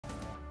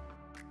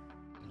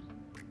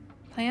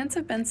Plans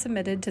have been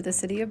submitted to the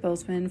City of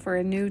Bozeman for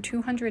a new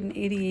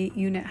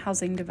 288-unit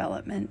housing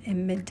development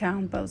in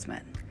Midtown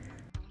Bozeman.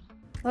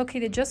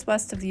 Located just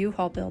west of the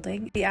U-Haul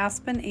building, the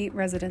Aspen 8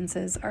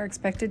 residences are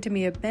expected to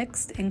be a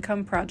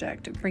mixed-income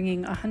project,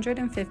 bringing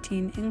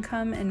 115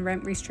 income and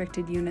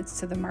rent-restricted units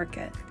to the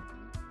market.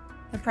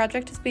 The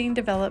project is being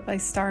developed by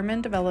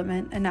Starman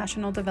Development, a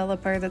national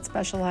developer that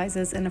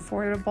specializes in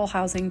affordable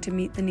housing to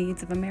meet the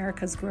needs of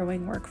America's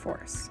growing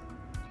workforce.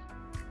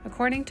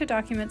 According to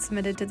documents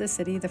submitted to the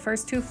city, the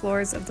first 2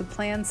 floors of the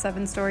planned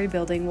 7-story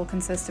building will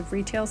consist of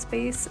retail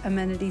space,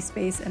 amenity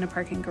space, and a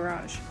parking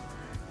garage.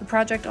 The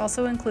project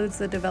also includes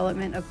the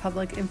development of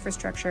public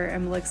infrastructure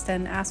and will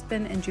extend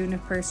Aspen and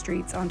Juniper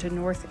Streets onto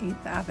North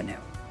 8th Avenue.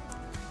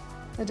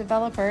 The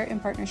developer, in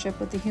partnership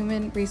with the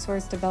Human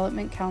Resource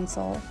Development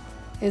Council,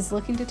 is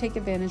looking to take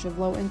advantage of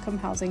low-income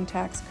housing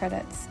tax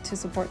credits to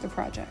support the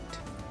project.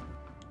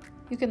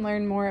 You can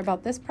learn more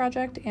about this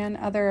project and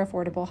other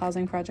affordable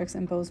housing projects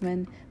in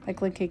Bozeman by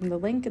clicking the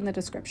link in the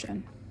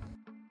description.